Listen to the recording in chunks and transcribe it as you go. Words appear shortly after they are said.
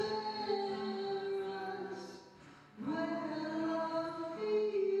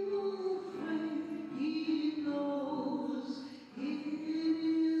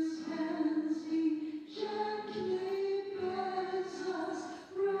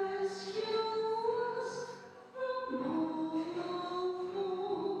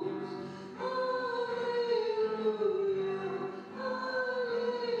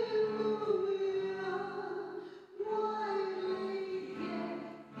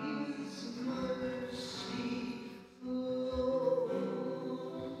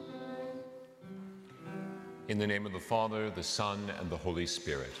In the name of the Father, the Son, and the Holy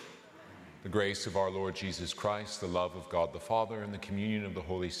Spirit. The grace of our Lord Jesus Christ, the love of God the Father, and the communion of the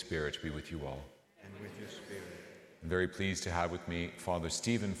Holy Spirit be with you all. And with your spirit. I'm very pleased to have with me Father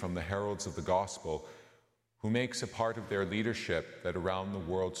Stephen from the Heralds of the Gospel, who makes a part of their leadership that around the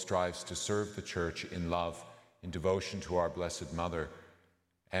world strives to serve the Church in love, in devotion to our Blessed Mother,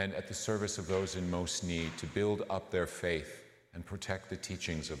 and at the service of those in most need to build up their faith and protect the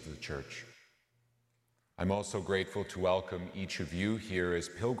teachings of the Church. I'm also grateful to welcome each of you here as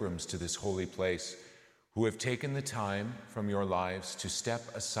pilgrims to this holy place, who have taken the time from your lives to step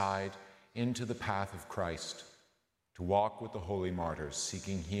aside into the path of Christ, to walk with the holy martyrs,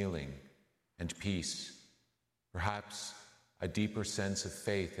 seeking healing and peace, perhaps a deeper sense of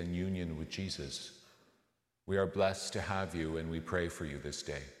faith and union with Jesus. We are blessed to have you, and we pray for you this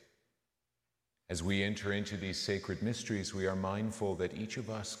day. As we enter into these sacred mysteries, we are mindful that each of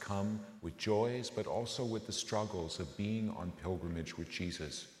us come with joys, but also with the struggles of being on pilgrimage with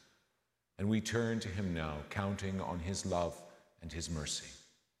Jesus. And we turn to him now, counting on his love and his mercy.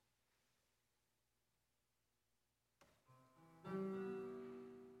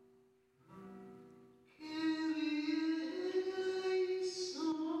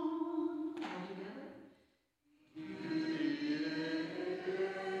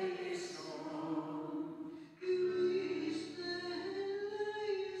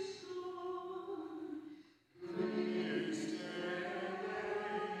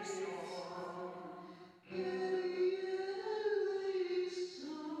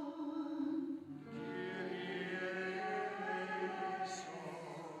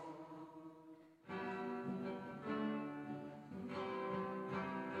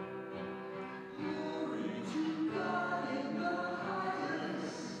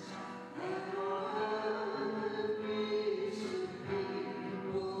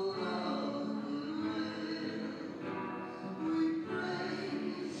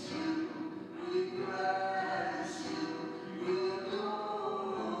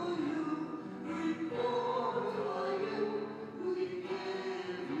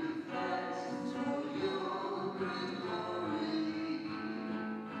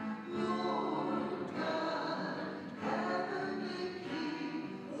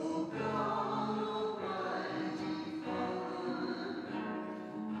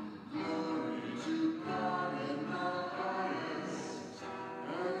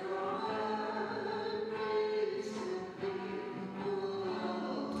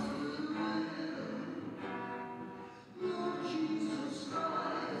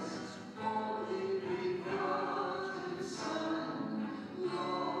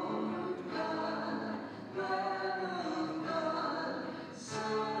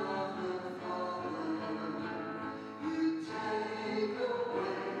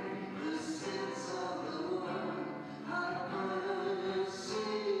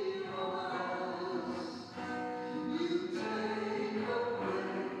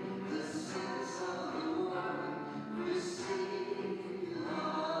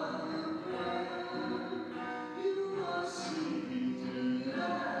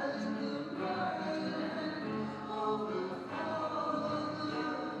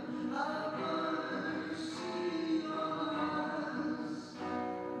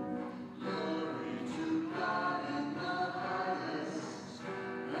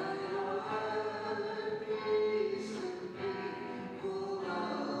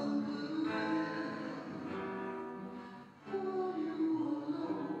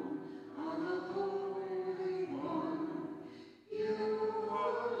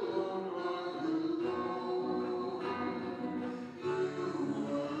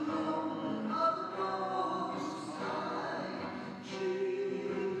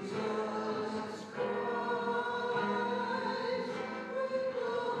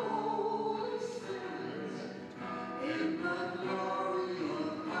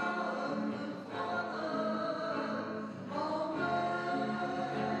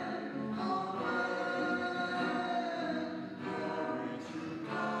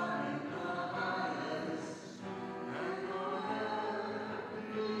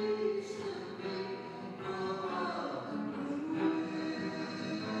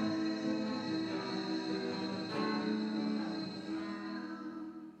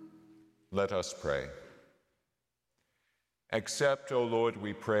 Let us pray. Accept, O Lord,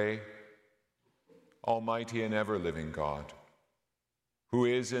 we pray, Almighty and ever-living God, who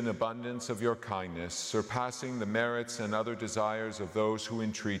is in abundance of your kindness, surpassing the merits and other desires of those who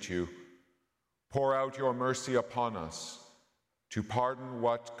entreat you. Pour out your mercy upon us, to pardon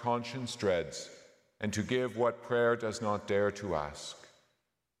what conscience dreads, and to give what prayer does not dare to ask.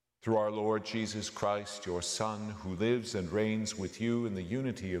 Through our Lord Jesus Christ, your Son, who lives and reigns with you in the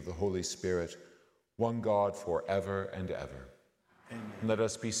unity of the Holy Spirit, one God forever and ever. Amen. And let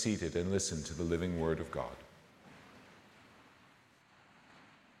us be seated and listen to the living word of God.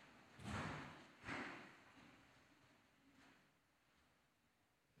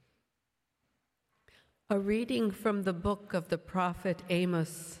 A reading from the book of the prophet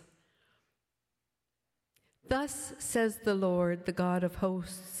Amos. Thus says the Lord, the God of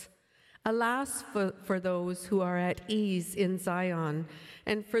hosts, alas for those who are at ease in Zion,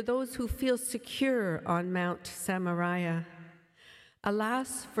 and for those who feel secure on Mount Samaria.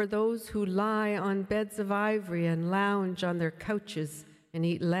 Alas for those who lie on beds of ivory and lounge on their couches and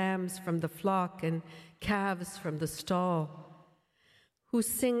eat lambs from the flock and calves from the stall, who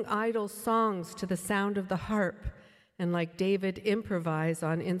sing idle songs to the sound of the harp and like David improvise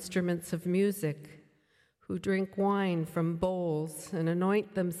on instruments of music, who drink wine from bowls and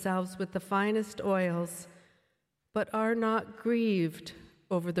anoint themselves with the finest oils, but are not grieved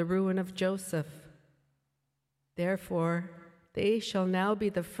over the ruin of Joseph. Therefore, they shall now be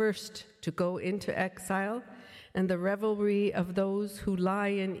the first to go into exile, and the revelry of those who lie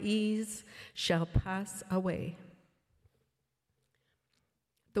in ease shall pass away.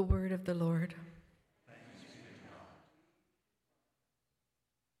 The word of the Lord.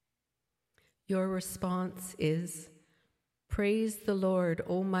 Your response is, praise the Lord,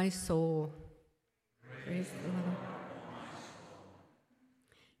 O my soul. Praise the Lord.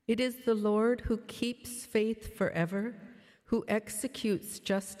 It is the Lord who keeps faith forever, who executes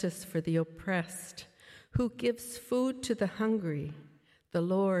justice for the oppressed, who gives food to the hungry. The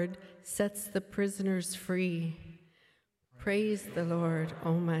Lord sets the prisoners free. Praise the Lord,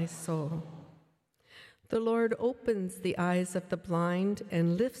 O my soul. The Lord opens the eyes of the blind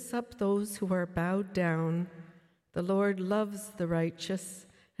and lifts up those who are bowed down. The Lord loves the righteous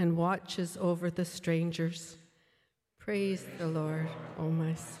and watches over the strangers. Praise the Lord, O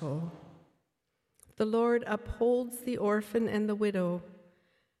my soul. The Lord upholds the orphan and the widow,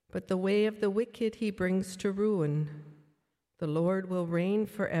 but the way of the wicked he brings to ruin. The Lord will reign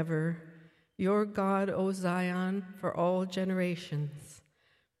forever, your God, O Zion, for all generations.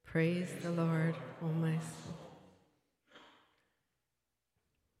 Praise the Lord, O my soul.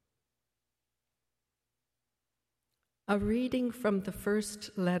 A reading from the first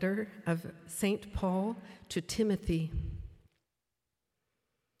letter of St. Paul to Timothy.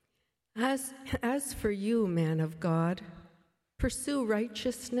 As for you, man of God, pursue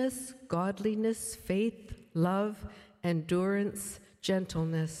righteousness, godliness, faith, love, endurance,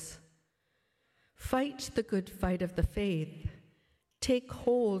 gentleness. Fight the good fight of the faith. Take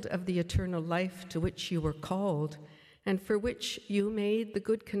hold of the eternal life to which you were called, and for which you made the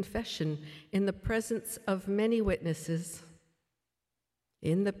good confession in the presence of many witnesses.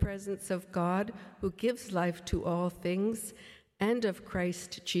 In the presence of God, who gives life to all things, and of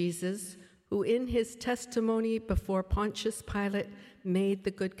Christ Jesus, who in his testimony before Pontius Pilate made the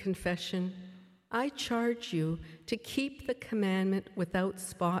good confession, I charge you to keep the commandment without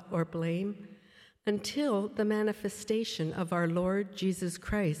spot or blame, until the manifestation of our Lord Jesus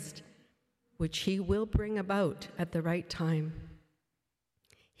Christ, which he will bring about at the right time.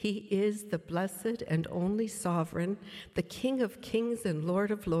 He is the blessed and only sovereign, the King of kings and Lord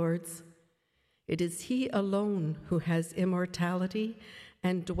of lords. It is he alone who has immortality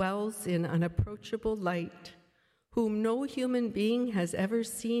and dwells in unapproachable light, whom no human being has ever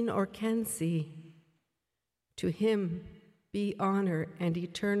seen or can see. To him be honor and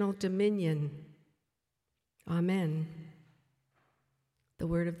eternal dominion. Amen. The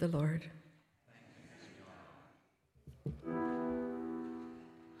word of the Lord.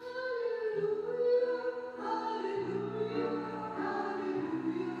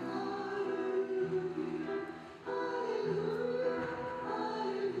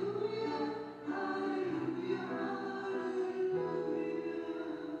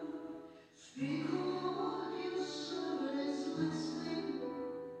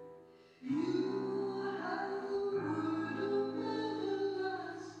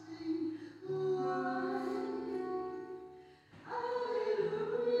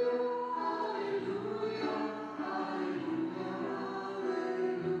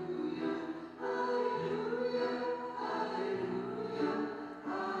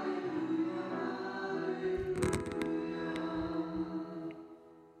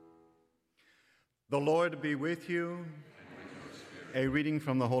 The Lord be with you. A reading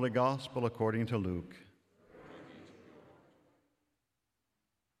from the Holy Gospel according to Luke.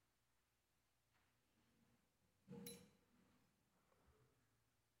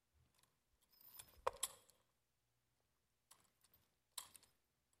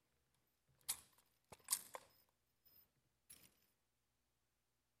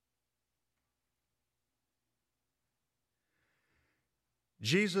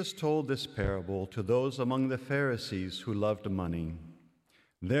 Jesus told this parable to those among the Pharisees who loved money.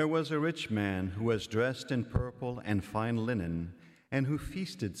 There was a rich man who was dressed in purple and fine linen, and who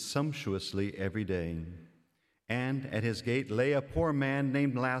feasted sumptuously every day. And at his gate lay a poor man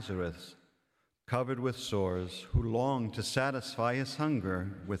named Lazarus, covered with sores, who longed to satisfy his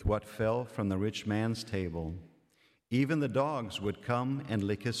hunger with what fell from the rich man's table. Even the dogs would come and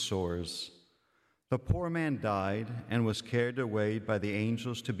lick his sores. The poor man died and was carried away by the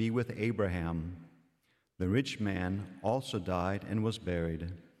angels to be with Abraham. The rich man also died and was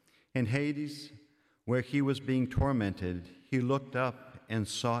buried. In Hades, where he was being tormented, he looked up and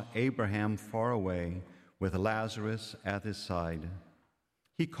saw Abraham far away, with Lazarus at his side.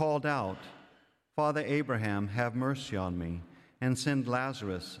 He called out, "Father Abraham, have mercy on me, and send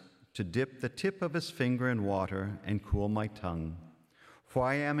Lazarus to dip the tip of his finger in water and cool my tongue, for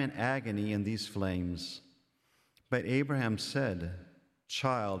I am in agony in these flames." But Abraham said,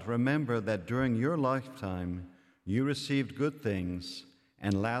 "Child, remember that during your lifetime you received good things,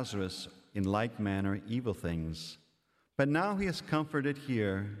 and Lazarus in like manner evil things. But now he is comforted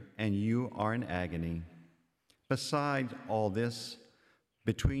here, and you are in agony. Besides all this,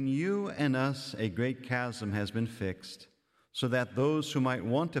 between you and us a great chasm has been fixed, so that those who might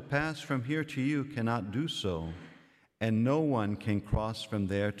want to pass from here to you cannot do so, and no one can cross from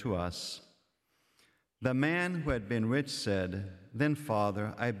there to us." The man who had been rich said, "Then,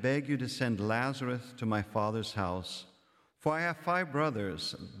 Father, I beg you to send Lazarus to my father's house, for I have 5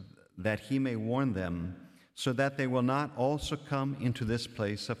 brothers, that he may warn them, so that they will not also come into this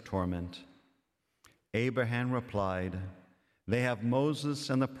place of torment." Abraham replied, "They have Moses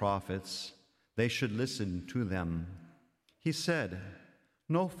and the prophets. They should listen to them." He said,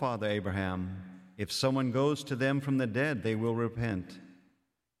 "No, Father Abraham. If someone goes to them from the dead, they will repent."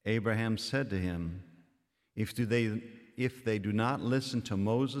 Abraham said to him, If they do not listen to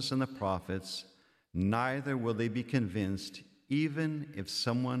Moses and the prophets, neither will they be convinced, even if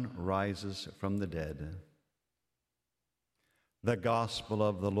someone rises from the dead." The Gospel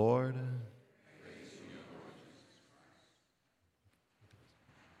of the Lord.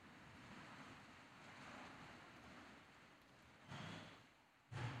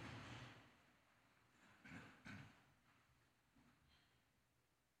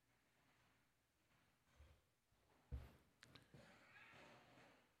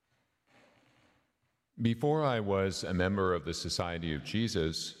 Before I was a member of the Society of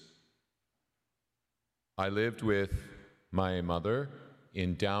Jesus, I lived with my mother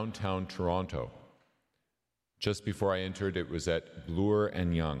in downtown Toronto. Just before I entered, it was at Bloor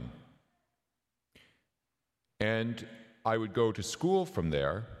and Yonge. And I would go to school from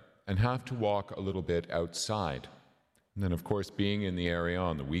there and have to walk a little bit outside. And then, of course, being in the area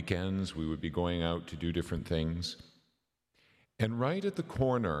on the weekends, we would be going out to do different things. And right at the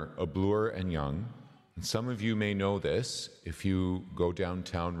corner of Bloor and Yonge, and some of you may know this if you go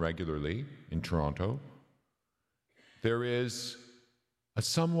downtown regularly in Toronto, there is a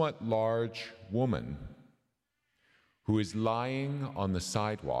somewhat large woman who is lying on the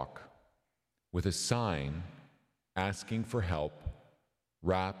sidewalk with a sign asking for help,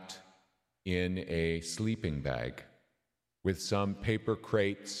 wrapped in a sleeping bag with some paper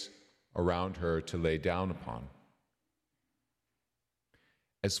crates around her to lay down upon.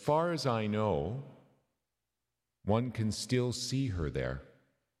 As far as I know, one can still see her there.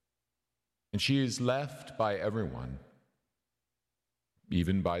 And she is left by everyone,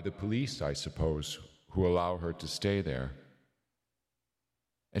 even by the police, I suppose, who allow her to stay there.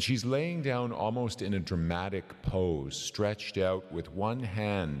 And she's laying down almost in a dramatic pose, stretched out with one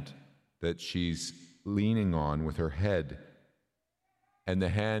hand that she's leaning on with her head, and the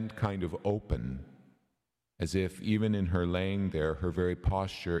hand kind of open, as if even in her laying there, her very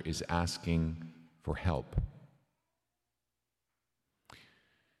posture is asking for help.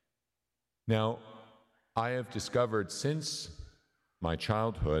 Now, I have discovered since my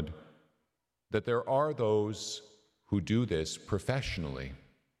childhood that there are those who do this professionally.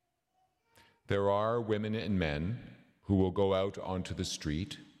 There are women and men who will go out onto the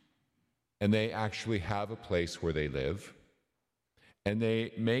street, and they actually have a place where they live, and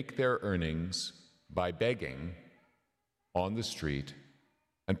they make their earnings by begging on the street,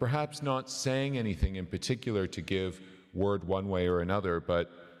 and perhaps not saying anything in particular to give word one way or another,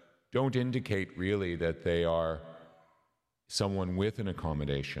 but don't indicate really that they are someone with an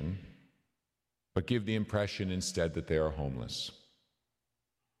accommodation, but give the impression instead that they are homeless.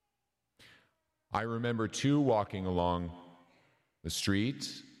 I remember too walking along the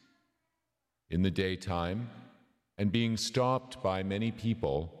street in the daytime and being stopped by many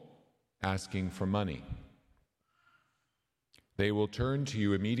people asking for money. They will turn to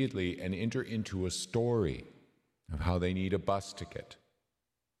you immediately and enter into a story of how they need a bus ticket,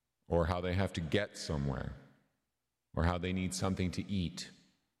 or how they have to get somewhere, or how they need something to eat.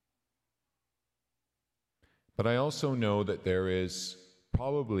 But I also know that there is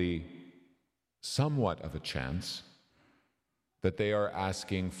probably somewhat of a chance that they are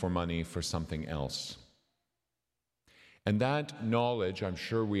asking for money for something else. And that knowledge, I'm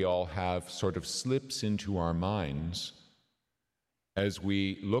sure we all have, sort of slips into our minds as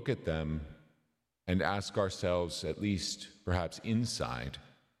we look at them and ask ourselves, at least perhaps inside,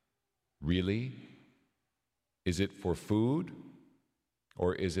 really? Is it for food,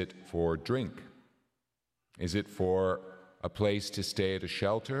 or is it for drink? Is it for a place to stay at a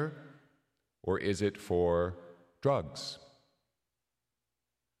shelter, or is it for drugs?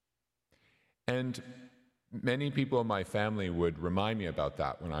 And many people in my family would remind me about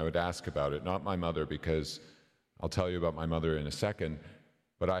that when I would ask about it. Not my mother, because I'll tell you about my mother in a second,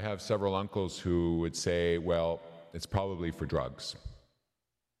 but I have several uncles who would say, well, it's probably for drugs.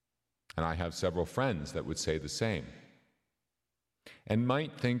 And I have several friends that would say the same, and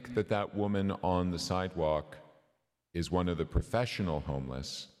might think that that woman on the sidewalk is one of the professional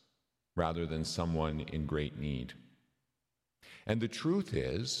homeless rather than someone in great need. And the truth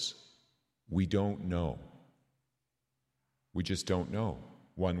is, we don't know. We just don't know,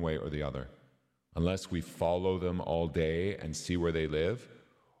 one way or the other, unless we follow them all day and see where they live,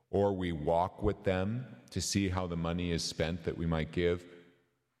 or we walk with them to see how the money is spent that we might give.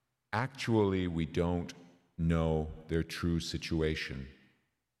 Actually, we don't know their true situation.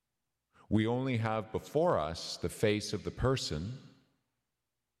 We only have before us the face of the person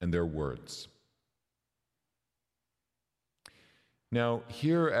and their words. Now,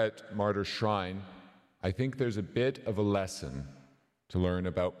 here at Martyrs' Shrine, I think there's a bit of a lesson to learn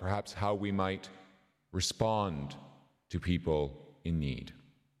about perhaps how we might respond to people in need.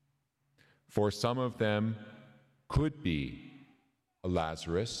 For some of them could be a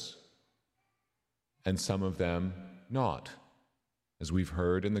Lazarus, and some of them not, as we've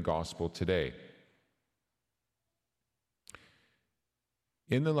heard in the gospel today.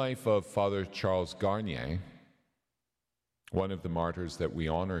 In the life of Father Charles Garnier, one of the martyrs that we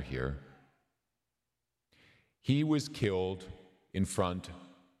honor here, he was killed in front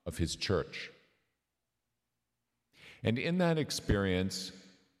of his church. And in that experience,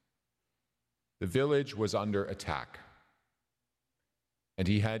 the village was under attack, and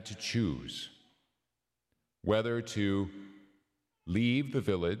he had to choose whether to leave the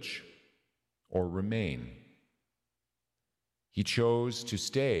village or remain. He chose to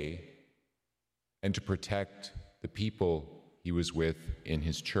stay and to protect the people he was with in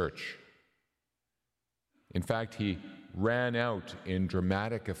his church. In fact, he ran out in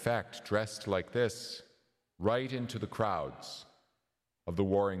dramatic effect, dressed like this, right into the crowds of the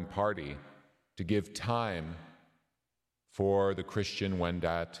warring party to give time for the Christian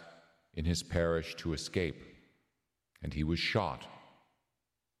Wendat in his parish to escape. And he was shot,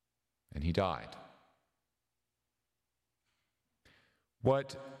 and he died.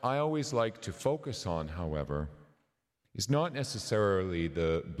 What I always like to focus on, however, is not necessarily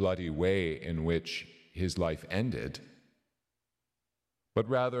the bloody way in which his life ended, but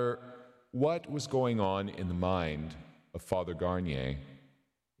rather what was going on in the mind of Father Garnier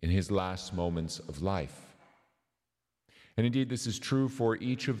in his last moments of life. And indeed, this is true for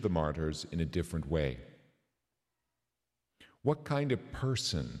each of the martyrs in a different way. What kind of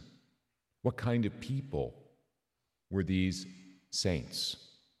person, what kind of people were these saints?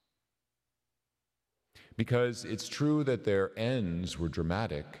 Because it's true that their ends were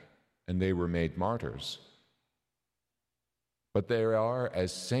dramatic and they were made martyrs. But they are,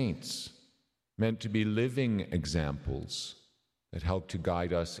 as saints, meant to be living examples that help to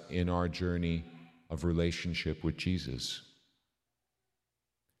guide us in our journey of relationship with Jesus.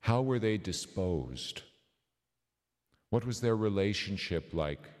 How were they disposed? What was their relationship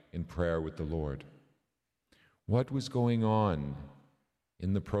like in prayer with the Lord? What was going on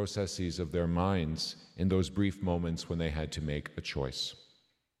in the processes of their minds in those brief moments when they had to make a choice?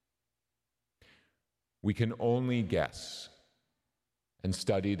 We can only guess and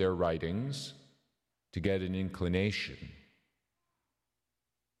study their writings to get an inclination.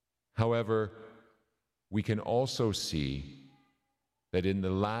 However, we can also see that in the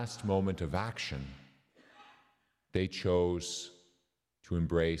last moment of action, they chose to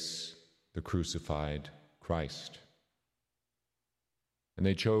embrace the crucified Christ. And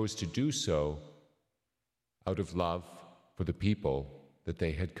they chose to do so out of love for the people that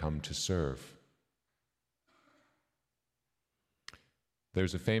they had come to serve.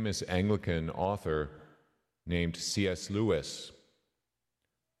 There's a famous Anglican author named C.S. Lewis,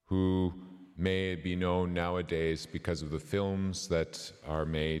 who may be known nowadays because of the films that are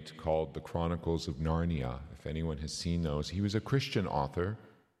made called The Chronicles of Narnia, if anyone has seen those. He was a Christian author.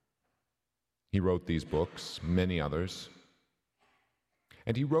 He wrote these books, many others.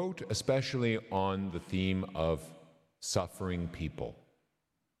 And he wrote especially on the theme of suffering people.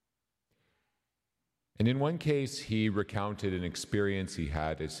 And in one case, he recounted an experience he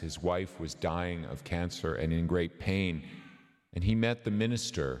had as his wife was dying of cancer and in great pain. And he met the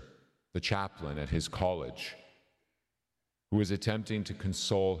minister, the chaplain at his college, who was attempting to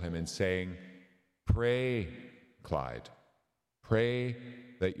console him and saying, "Pray, Clyde, pray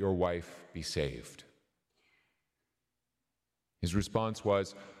that your wife be saved." His response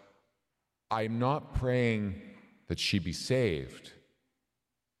was, "I'm not praying that she be saved.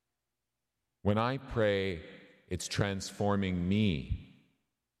 When I pray, it's transforming me.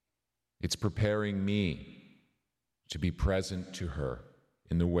 It's preparing me to be present to her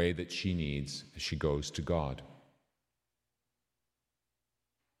in the way that she needs as she goes to God."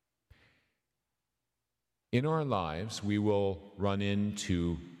 In our lives, we will run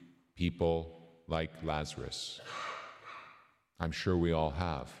into people like Lazarus. I'm sure we all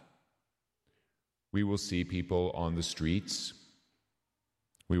have. We will see people on the streets.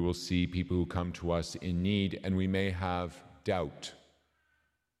 We will see people who come to us in need, and we may have doubt.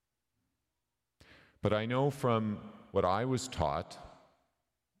 But I know from what I was taught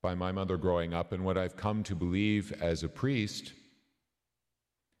by my mother growing up and what I've come to believe as a priest,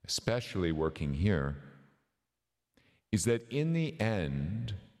 especially working here, is that in the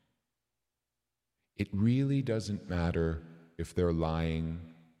end, it really doesn't matter if they're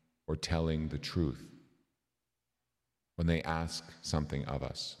lying or telling the truth when they ask something of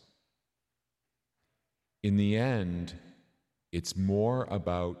us. In the end, it's more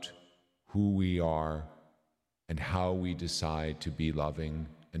about who we are and how we decide to be loving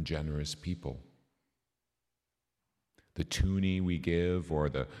and generous people. The toonie we give, or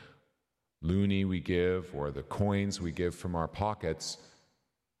the loonie we give, or the coins we give from our pockets,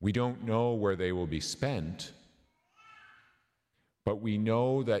 we don't know where they will be spent, but we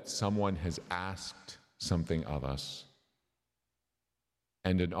know that someone has asked something of us,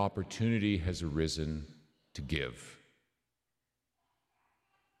 and an opportunity has arisen to give.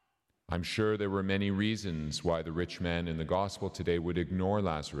 I'm sure there were many reasons why the rich man in the gospel today would ignore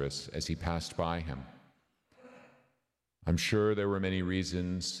Lazarus as he passed by him. I'm sure there were many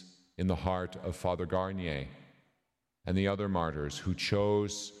reasons in the heart of Father Garnier and the other martyrs who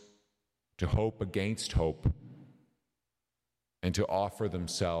chose to hope against hope and to offer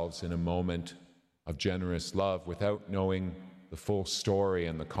themselves in a moment of generous love without knowing the full story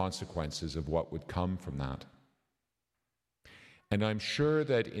and the consequences of what would come from that. And I'm sure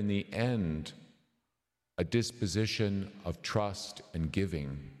that in the end, a disposition of trust and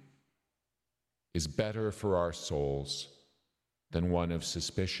giving is better for our souls than one of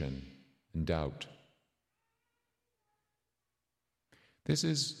suspicion and doubt. This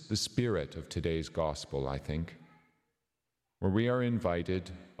is the spirit of today's gospel, I think, where we are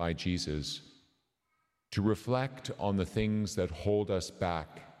invited by Jesus to reflect on the things that hold us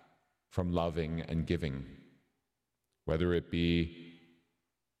back from loving and giving, whether it be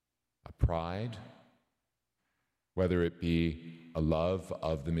a pride, whether it be a love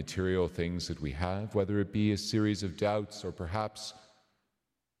of the material things that we have, whether it be a series of doubts or perhaps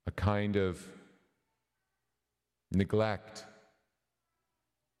a kind of neglect,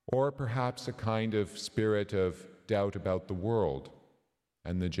 or perhaps a kind of spirit of doubt about the world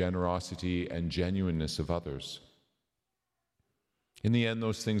and the generosity and genuineness of others. In the end,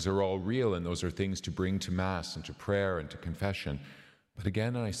 those things are all real, and those are things to bring to Mass and to prayer and to confession. But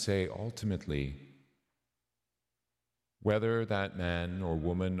again, I say, ultimately, whether that man or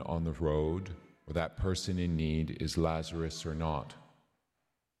woman on the road or that person in need is Lazarus or not,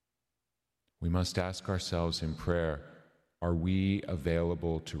 we must ask ourselves in prayer, are we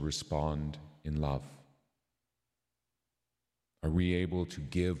available to respond in love? Are we able to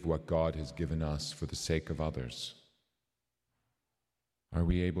give what God has given us for the sake of others? Are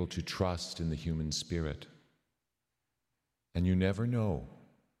we able to trust in the human spirit? And you never know,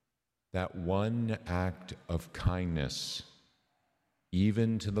 that one act of kindness,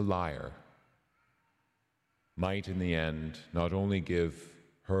 even to the liar, might in the end not only give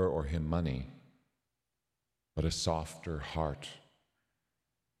her or him money, but a softer heart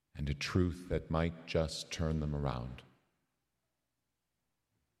and a truth that might just turn them around.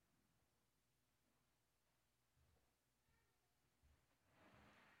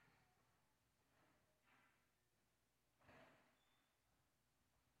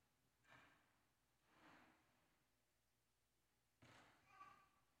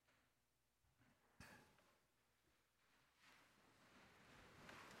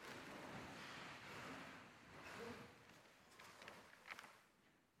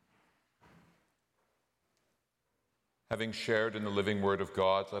 Having shared in the living word of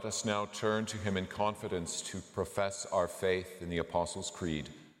God, let us now turn to him in confidence to profess our faith in the Apostles' Creed.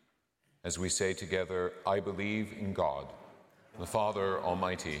 As we say together, I believe in God, the Father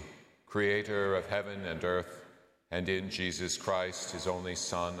Almighty, creator of heaven and earth, and in Jesus Christ, his only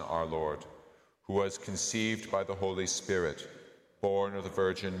Son, our Lord, who was conceived by the Holy Spirit, born of the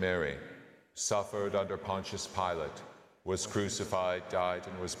Virgin Mary, suffered under Pontius Pilate, was crucified, died,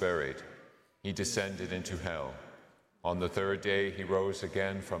 and was buried. He descended into hell. On the third day he rose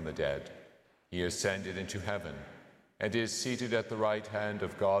again from the dead. He ascended into heaven and is seated at the right hand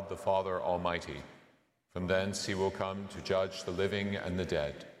of God the Father Almighty. From thence he will come to judge the living and the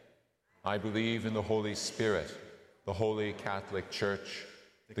dead. I believe in the Holy Spirit, the Holy Catholic Church,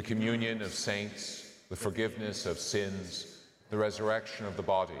 the communion of saints, the forgiveness of sins, the resurrection of the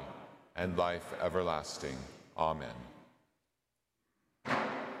body, and life everlasting. Amen.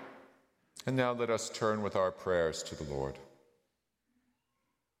 And now let us turn with our prayers to the Lord.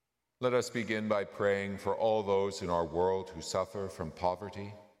 Let us begin by praying for all those in our world who suffer from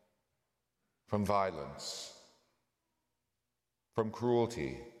poverty, from violence, from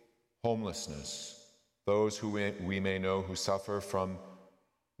cruelty, homelessness, those who we may know who suffer from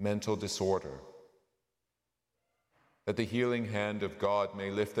mental disorder, that the healing hand of God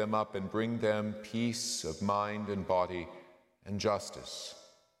may lift them up and bring them peace of mind and body and justice.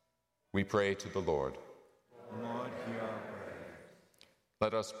 We pray to the Lord. Lord, hear our prayer.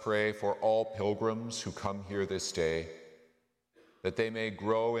 Let us pray for all pilgrims who come here this day, that they may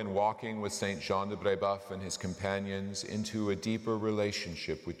grow in walking with Saint Jean de Brébeuf and his companions into a deeper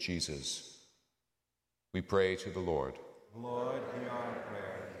relationship with Jesus. We pray to the Lord. Lord, hear our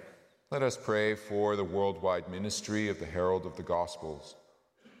prayer. Let us pray for the worldwide ministry of the Herald of the Gospels,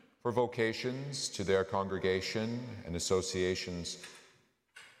 for vocations to their congregation and associations,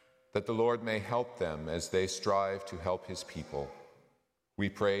 that the Lord may help them as they strive to help his people. We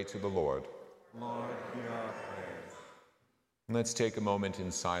pray to the Lord. Lord, hear our prayer. And let's take a moment in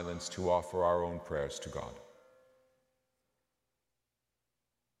silence to offer our own prayers to God.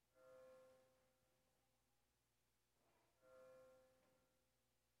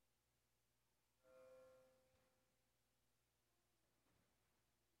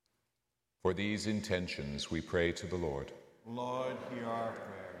 For these intentions we pray to the Lord. Lord, hear our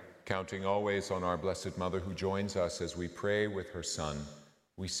prayer. Counting always on our Blessed Mother who joins us as we pray with her Son,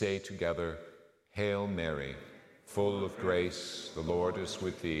 we say together, Hail Mary, full of grace, the Lord is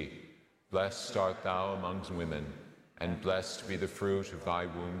with thee. Blessed art thou amongst women, and blessed be the fruit of thy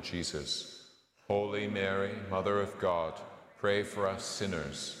womb, Jesus. Holy Mary, Mother of God, pray for us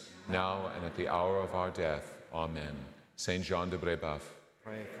sinners, now and at the hour of our death. Amen. Saint Jean de Brébeuf,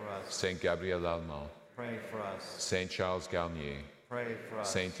 Pray for us. Saint Gabriel Lallemant, Pray for us. Saint Charles Garnier, Pray for us.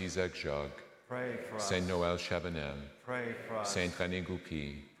 Saint Isaac Jogues, Pray for us. Saint Noël Chabanel, Pray for us. Saint René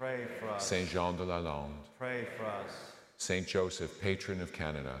Goupil, Pray for us. Saint Jean de Lalande, Pray for us. Saint Joseph, patron of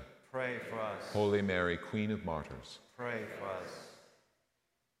Canada, Pray for us. Holy Mary, Queen of Martyrs, Pray for us.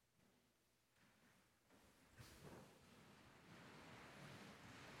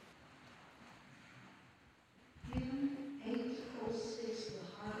 Hymn 806, The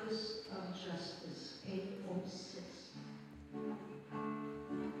Harvest of Justice, 806.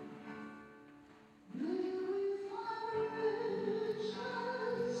 May we find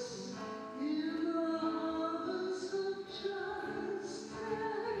riches in the harvest of justice.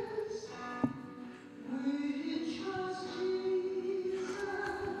 We trust Jesus.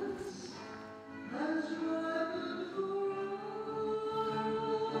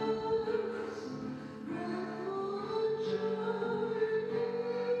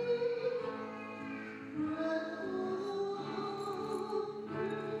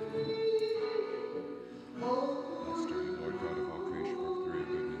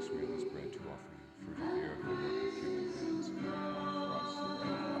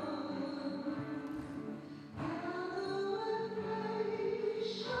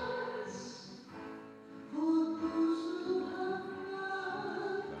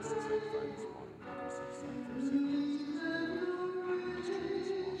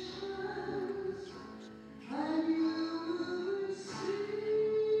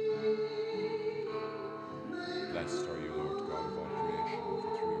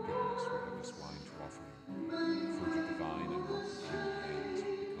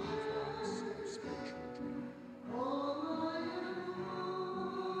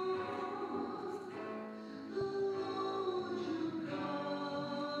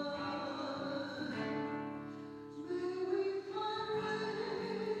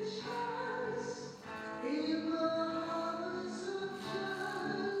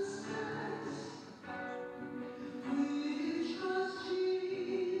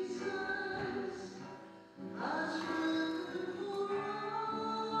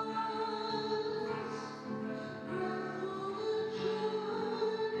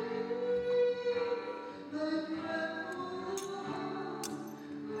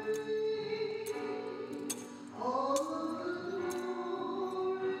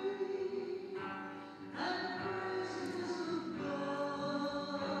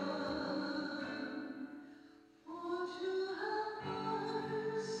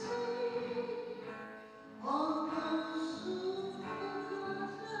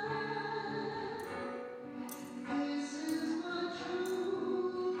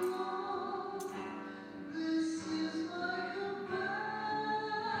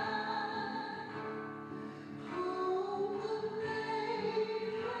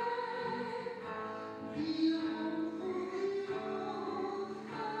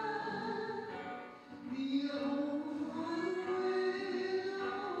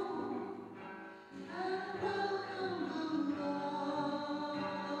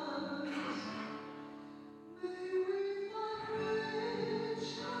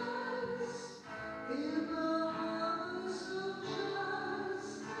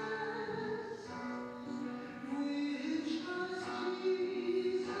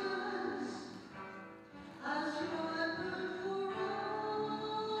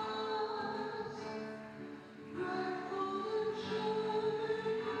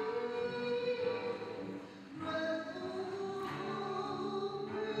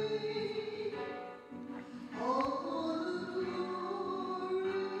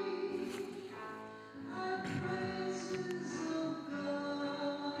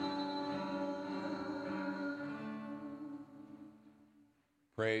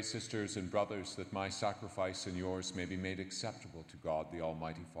 Pray, sisters and brothers, that my sacrifice and yours may be made acceptable to God, the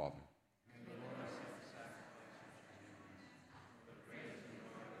Almighty Father.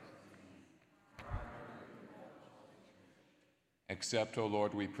 Accept, O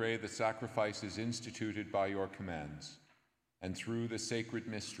Lord, we pray, the sacrifices instituted by your commands, and through the sacred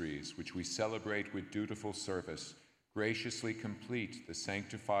mysteries which we celebrate with dutiful service, graciously complete the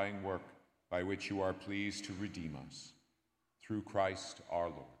sanctifying work by which you are pleased to redeem us. Through Christ our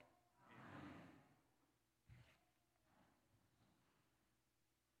Lord.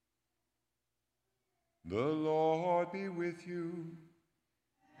 The Lord be with you.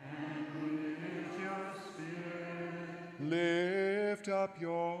 And with your spirit. Lift up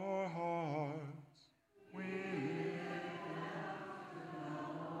your hearts. We lift up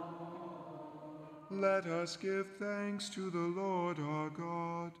the Lord. Let us give thanks to the Lord our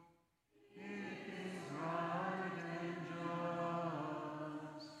God. It is right and just.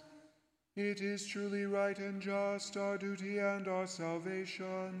 It is truly right and just, our duty and our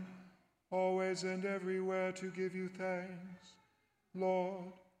salvation, always and everywhere to give you thanks,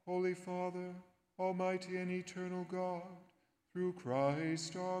 Lord, Holy Father, Almighty and eternal God, through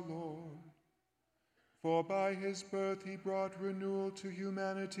Christ our Lord. For by his birth he brought renewal to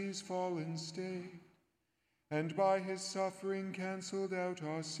humanity's fallen state, and by his suffering canceled out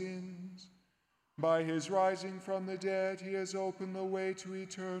our sins. By his rising from the dead he has opened the way to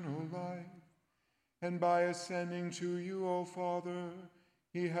eternal life, and by ascending to you, O Father,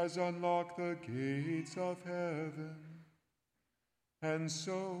 he has unlocked the gates of heaven. And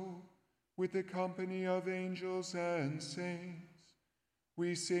so, with the company of angels and saints,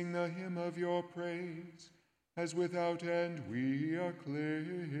 we sing the hymn of your praise, as without end we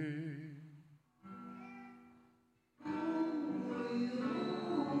acclaim.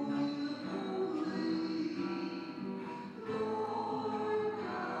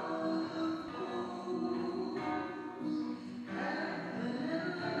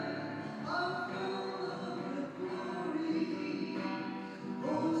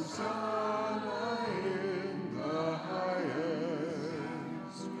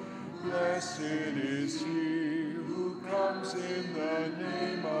 Blessed is he who comes in the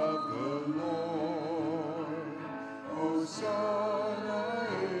name of the Lord. Hosanna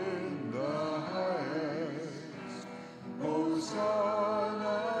in the highest.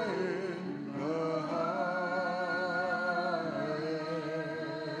 Hosanna in the highest.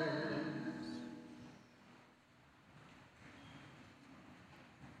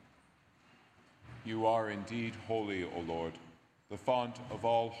 You are indeed holy, O Lord, the font of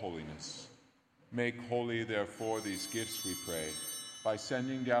all holiness. Make holy, therefore, these gifts, we pray, by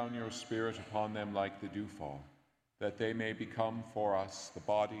sending down your Spirit upon them like the dewfall, that they may become for us the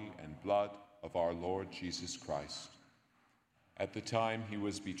body and blood of our Lord Jesus Christ. At the time he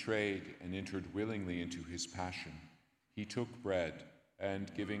was betrayed and entered willingly into his passion, he took bread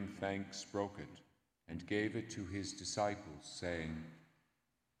and, giving thanks, broke it and gave it to his disciples, saying,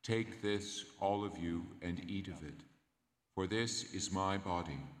 "Take this, all of you, and eat of it. For this is my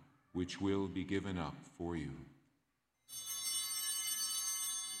body, which will be given up for you."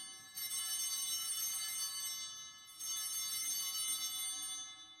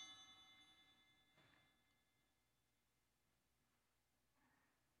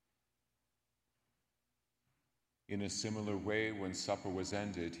 In a similar way, when supper was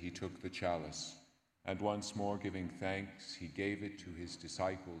ended, he took the chalice, and once more giving thanks, he gave it to his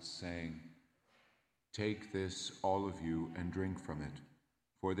disciples, saying, "Take this, all of you, and drink from it.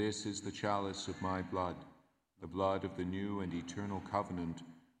 For this is the chalice of my blood, the blood of the new and eternal covenant,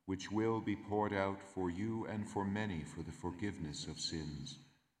 which will be poured out for you and for many for the forgiveness of sins.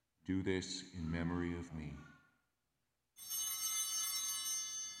 Do this in memory of me."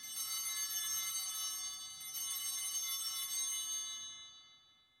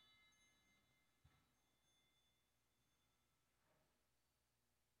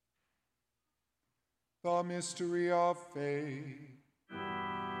 The mystery of faith.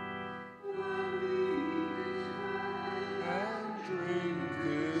 And drink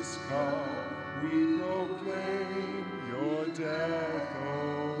this cup, we proclaim your death, O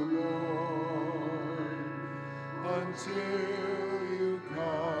Lord, until you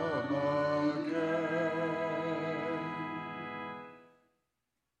come again.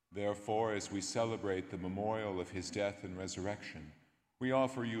 Therefore, as we celebrate the memorial of his death and resurrection, we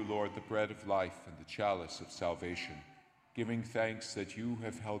offer you, Lord, the bread of life and the chalice of salvation, giving thanks that you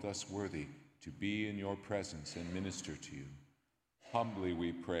have held us worthy to be in your presence and minister to you. Humbly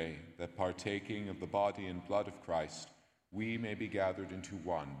we pray that, partaking of the body and blood of Christ, we may be gathered into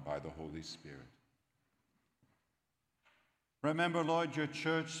one by the Holy Spirit. Remember, Lord, your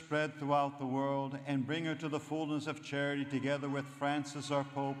church spread throughout the world, and bring her to the fullness of charity together with Francis our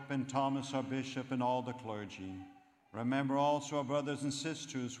Pope and Thomas our Bishop and all the clergy. Remember also our brothers and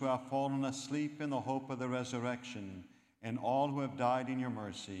sisters who have fallen asleep in the hope of the resurrection, and all who have died in your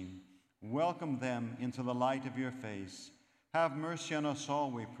mercy. Welcome them into the light of your face. Have mercy on us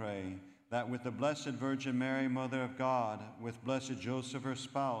all, we pray, that with the Blessed Virgin Mary, Mother of God, with blessed Joseph, her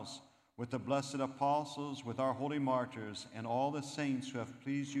spouse, with the blessed apostles, with our holy martyrs, and all the saints who have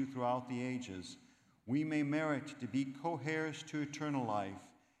pleased you throughout the ages, we may merit to be co-heirs to eternal life,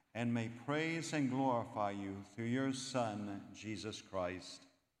 and may praise and glorify you through your Son, Jesus Christ.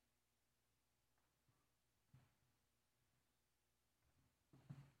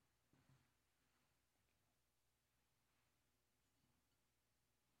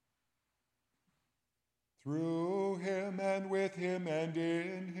 Through him and with him and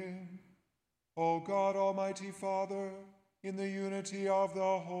in him, O God, Almighty Father, in the unity of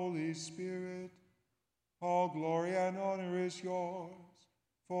the Holy Spirit, all glory and honor is yours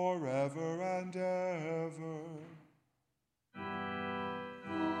forever and ever.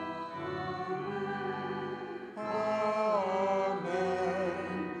 Amen.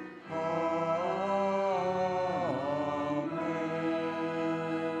 Amen.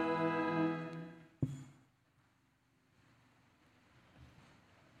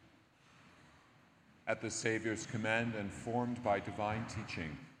 At the Savior's command and formed by divine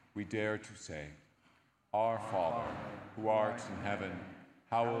teaching, we dare to say, Our Father, who art in heaven,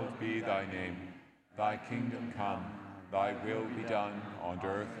 hallowed be thy name. Thy kingdom come, thy will be done on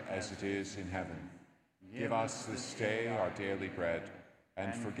earth as it is in heaven. Give us this day our daily bread,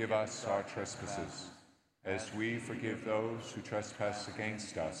 and forgive us our trespasses, as we forgive those who trespass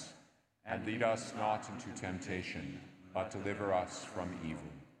against us. And lead us not into temptation, but deliver us from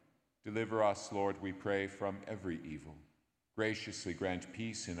evil. Deliver us, Lord, we pray, from every evil. Graciously grant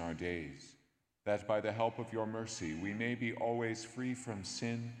peace in our days, that by the help of your mercy we may be always free from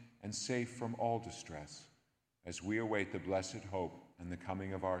sin and safe from all distress, as we await the blessed hope and the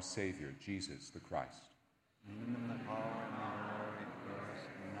coming of our Savior, Jesus the Christ. In the power and the glory, yours,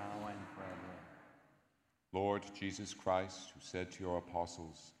 now and forever. Lord Jesus Christ, who said to your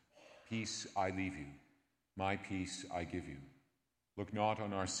apostles, Peace I leave you, my peace I give you. Look not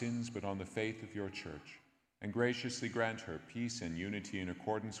on our sins, but on the faith of your church, and graciously grant her peace and unity in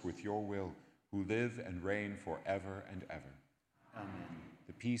accordance with your will, who live and reign forever and ever. Amen.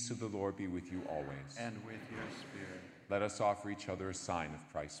 The peace of the Lord be with you always. And with your spirit. Let us offer each other a sign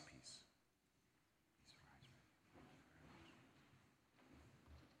of Christ's peace.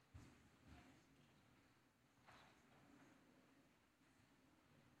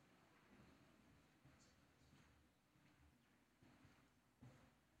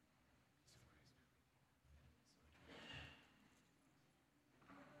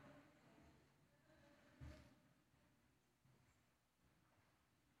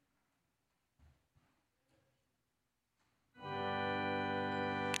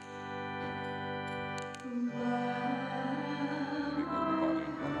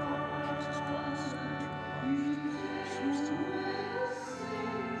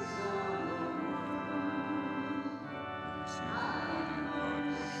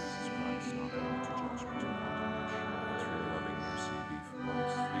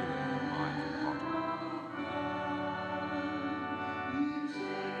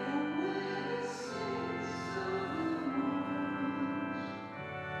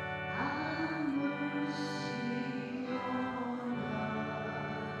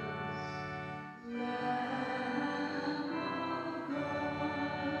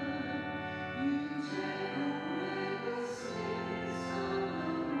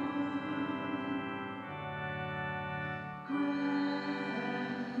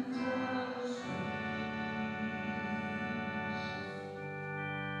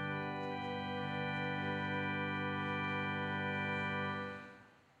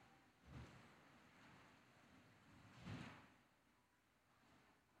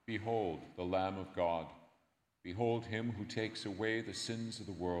 Behold the Lamb of God. Behold him who takes away the sins of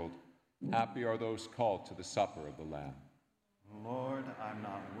the world. Happy are those called to the supper of the Lamb. Lord, I'm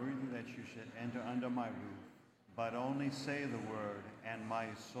not worthy that you should enter under my roof, but only say the word, and my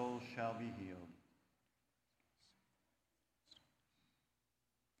soul shall be healed.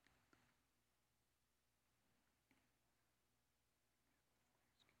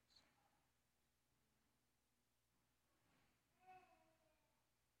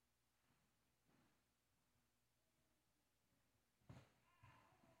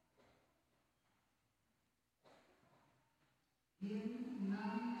 Hymn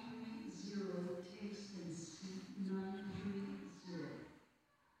 930, text and seat 930.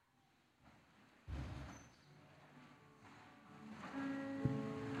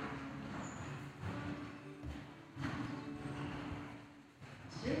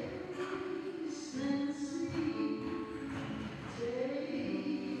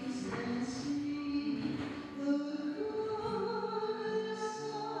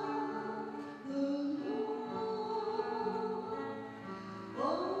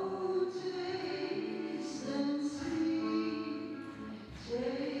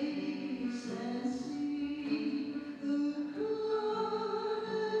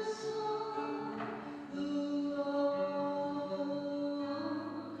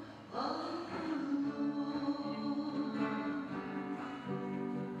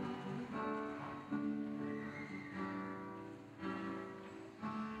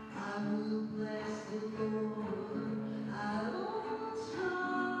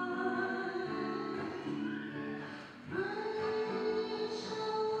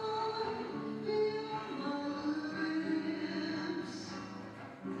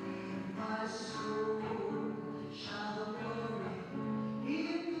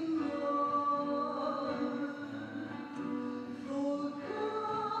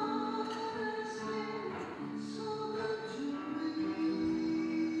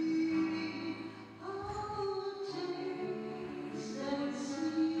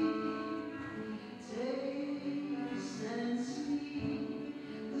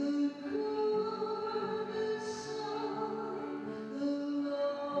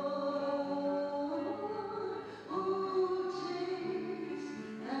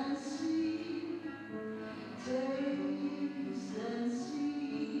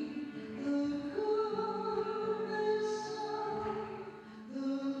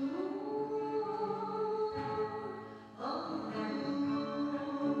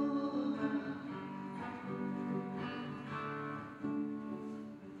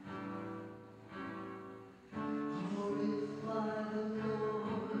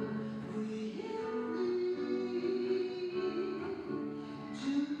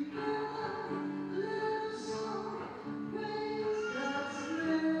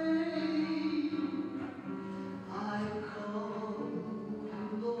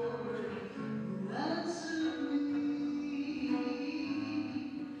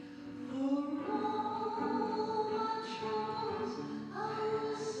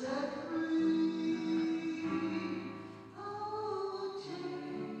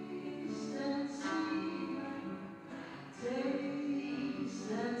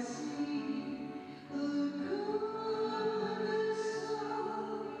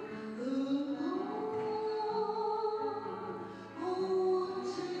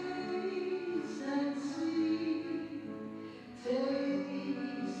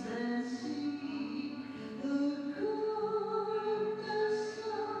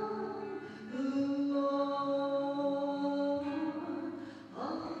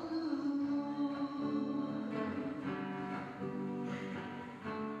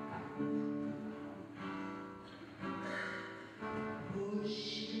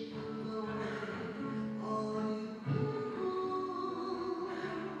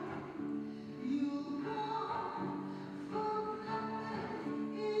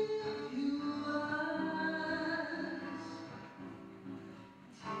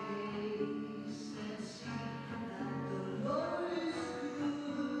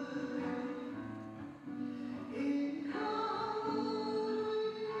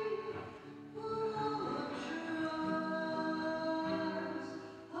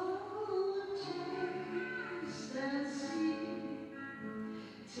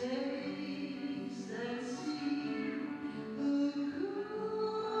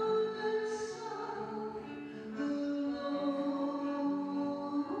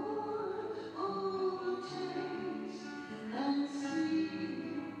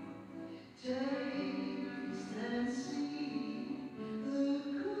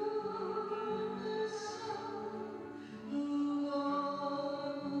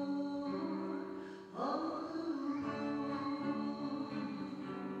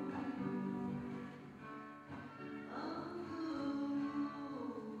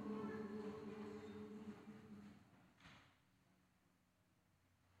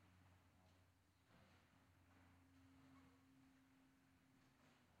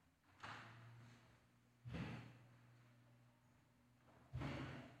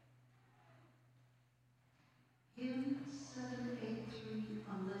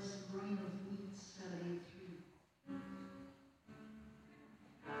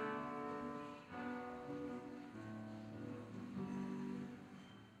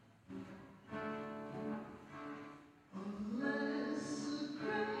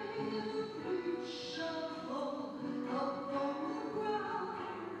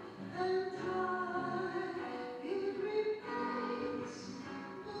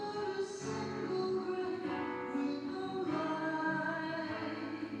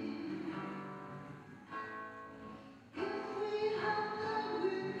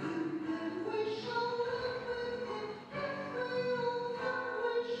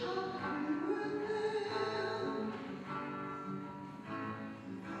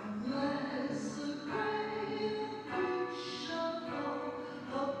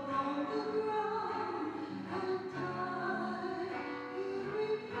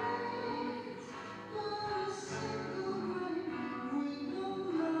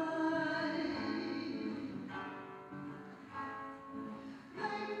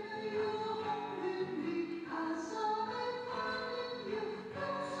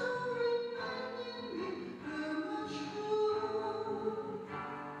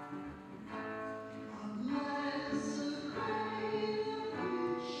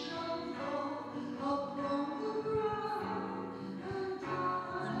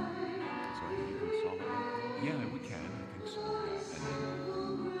 Yeah, we can. I think so. Yeah. And then,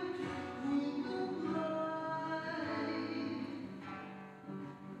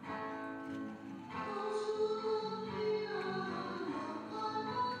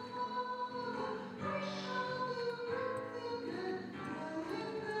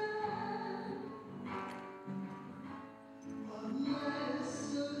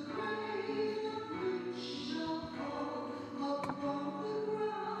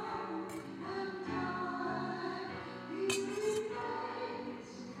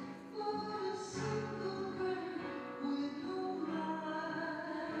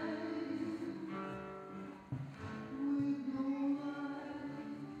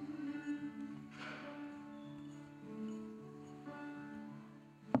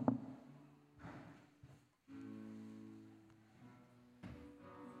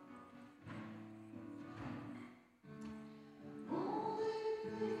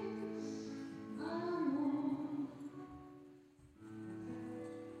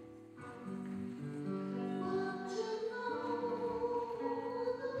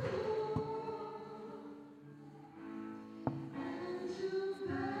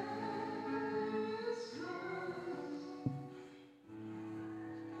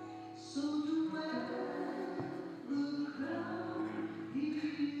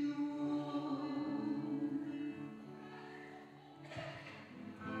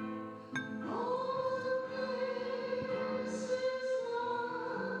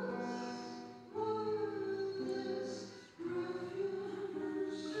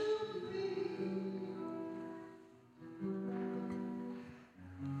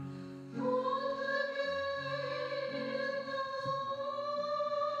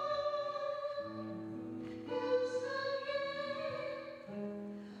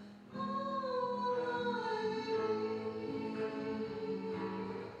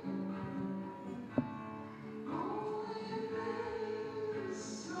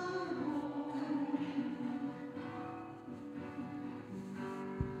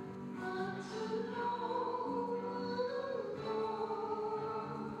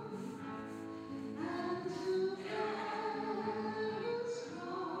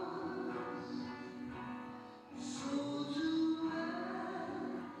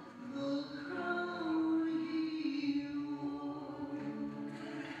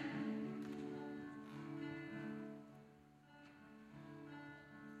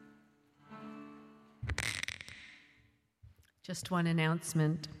 Just one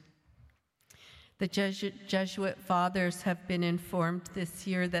announcement. The Jesuit fathers have been informed this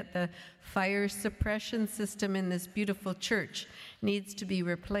year that the fire suppression system in this beautiful church needs to be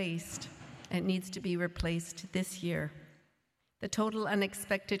replaced. It needs to be replaced this year. The total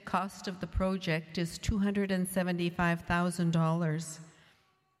unexpected cost of the project is $275,000.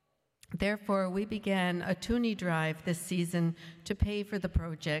 Therefore, we began a Toonie drive this season to pay for the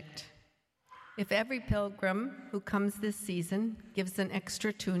project. If every pilgrim who comes this season gives an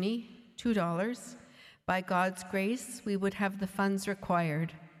extra toonie, $2, by God's grace, we would have the funds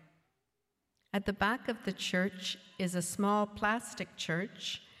required. At the back of the church is a small plastic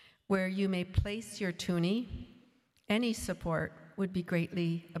church where you may place your toonie. Any support would be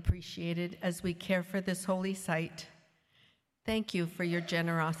greatly appreciated as we care for this holy site. Thank you for your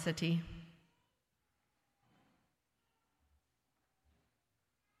generosity.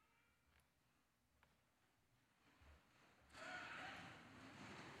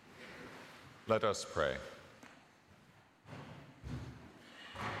 let us pray.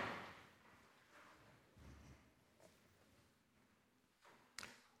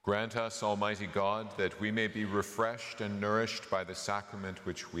 Grant us, Almighty God, that we may be refreshed and nourished by the sacrament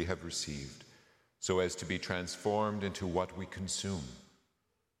which we have received, so as to be transformed into what we consume.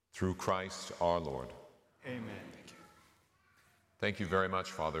 Through Christ our Lord. Amen. Thank you. Thank you very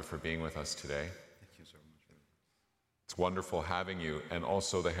much, Father, for being with us today. Thank you so much. It's wonderful having you, and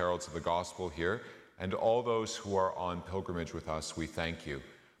also the heralds of the gospel here, and all those who are on pilgrimage with us, we thank you.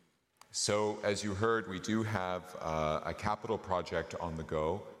 So, as you heard, we do have a capital project on the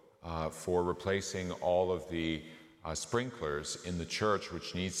go for replacing all of the sprinklers in the church,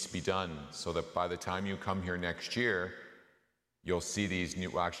 which needs to be done so that by the time you come here next year, you'll see these new,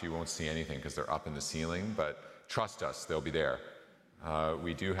 well, actually you won't see anything because they're up in the ceiling, but trust us, they'll be there.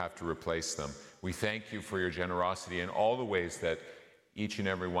 We do have to replace them. We thank you for your generosity and all the ways that each and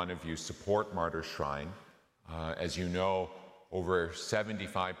every one of you support Martyrs Shrine. As you know, over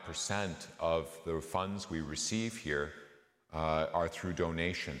 75% of the funds we receive here are through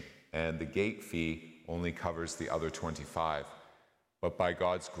donation, and the gate fee only covers the other 25. But by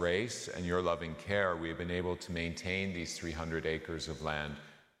God's grace and your loving care, we have been able to maintain these 300 acres of land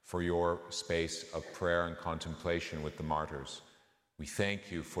for your space of prayer and contemplation with the martyrs. We thank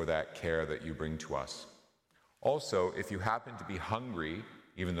you for that care that you bring to us. Also, if you happen to be hungry,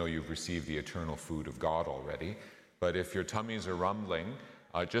 even though you've received the eternal food of God already, but if your tummies are rumbling,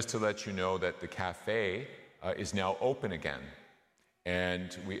 just to let you know that the cafe is now open again.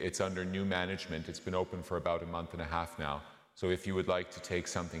 And it's under new management. It's been open for about a month and a half now. So if you would like to take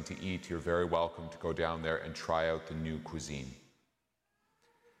something to eat, you're very welcome to go down there and try out the new cuisine.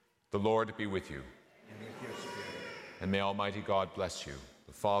 The Lord be with you. And with your spirit. And may Almighty God bless you,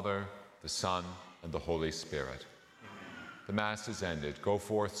 the Father, the Son, and the Holy Spirit. Amen. The Mass is ended. Go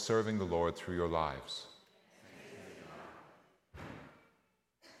forth serving the Lord through your lives.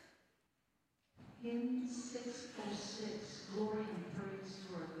 Hymn 606, Glory and Praise.